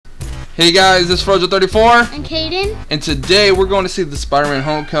Hey guys, this is Frojo34 and Caden, and today we're going to see the Spider-Man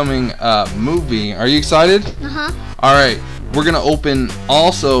Homecoming movie. Are you excited? Alright, we're going to open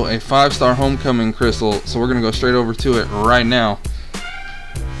also a 5-star Homecoming crystal, so we're going to go straight over to it right now.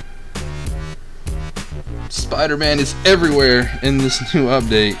 Spider-Man is everywhere in this new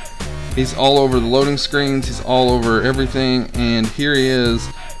update. He's all over the loading screens, he's all over everything, and here he is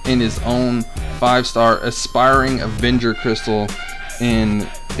in his own 5-star Aspiring Avenger crystal, and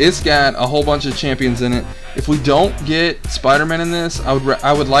it's got a whole bunch of champions in it. If we don't get Spider-Man in this,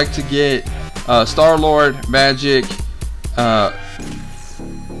 I would like to get Star-Lord, Magic,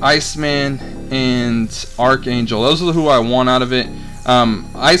 Iceman, and Archangel. Those are who I want out of it.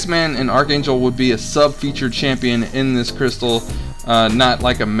 Iceman and Archangel would be a sub-featured champion in this crystal, not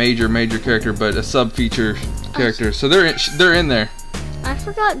like a major character, but a sub-feature character. So they're in there. I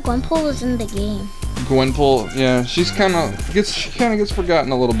forgot Gwenpool was in the game. Gwenpool, yeah, she kind of gets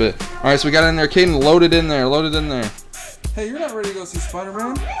forgotten a little bit. All right, so we got it in there. Caden, load it in there. Hey, you're not ready to go see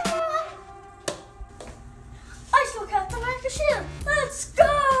Spider-Man? I still got the microchip. Let's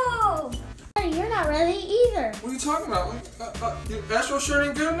go! Hey, you're not ready either. What are you talking about? Your Astro shirt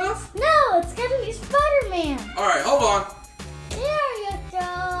ain't good enough? No, it's gotta be Spider-Man. All right, hold on. There you go.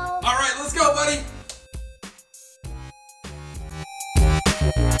 All right, let's go, buddy.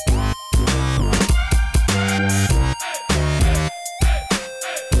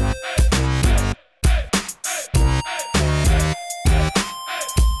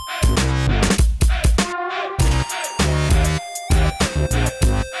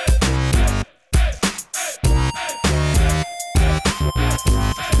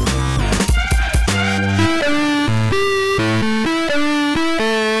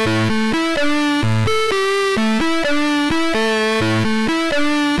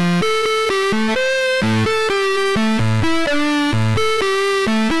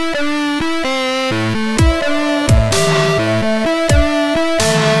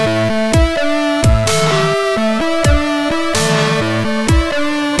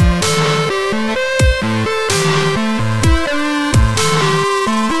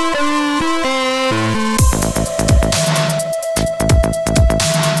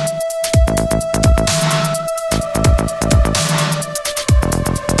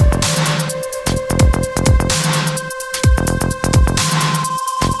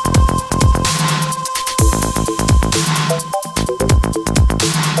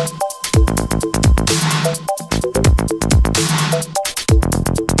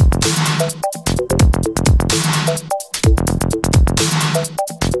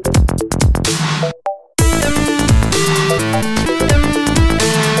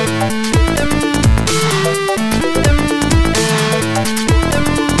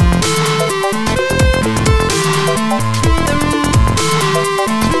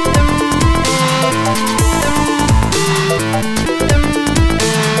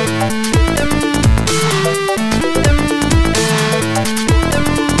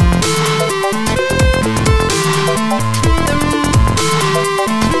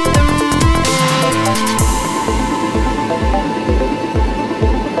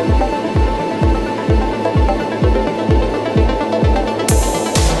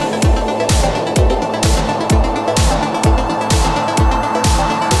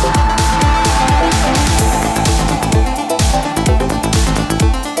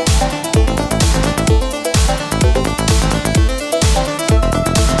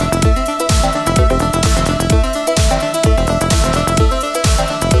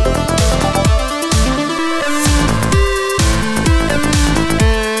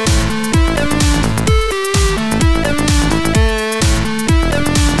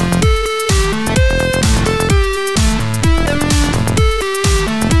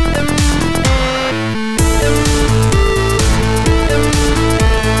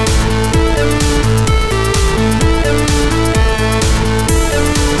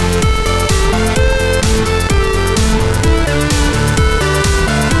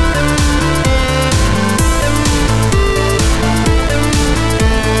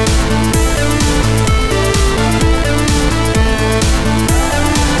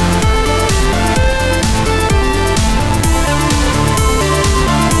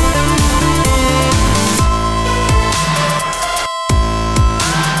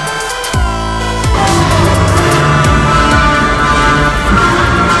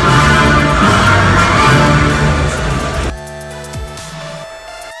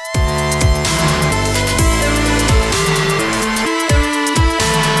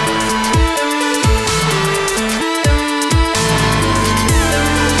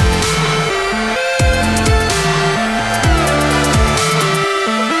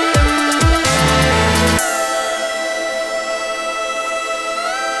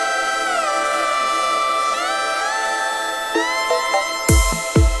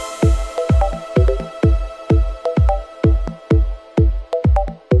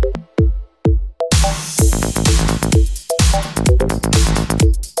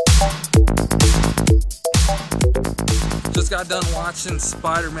 got done watching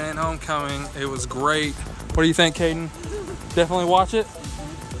Spider-Man Homecoming. It was great. What do you think, Caden? Definitely watch it?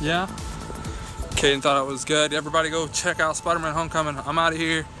 Yeah? Caden thought it was good. Everybody go check out Spider-Man Homecoming. I'm out of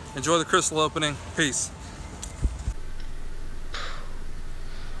here. Enjoy the crystal opening. Peace.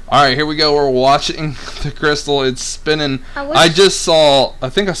 Alright, here we go. We're watching the crystal. It's spinning. I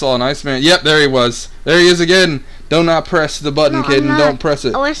think I saw an Iceman. Yep, there he was. There he is again. Do not press the button, Caden. Don't press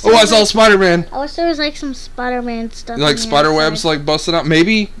it. Oh, I saw Spider-Man. I wish there was like some Spider-Man stuff. Like spider webs like busting out.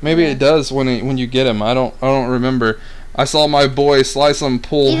 Maybe it does when you get him. I don't remember. I saw my boy Slice him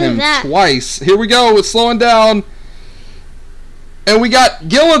pull him twice. Here we go. It's slowing down. And we got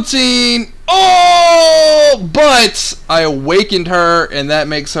Guillotine. Oh, but I awakened her, and that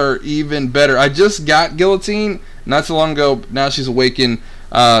makes her even better. I just got Guillotine not so long ago. Now she's awakened.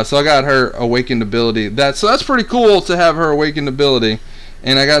 So I got her awakened ability. So that's pretty cool to have her awakened ability.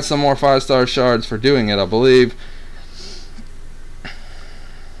 And I got some more 5-star shards for doing it, I believe.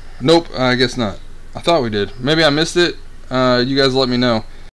 Nope, I guess not. I thought we did. Maybe I missed it. You guys let me know.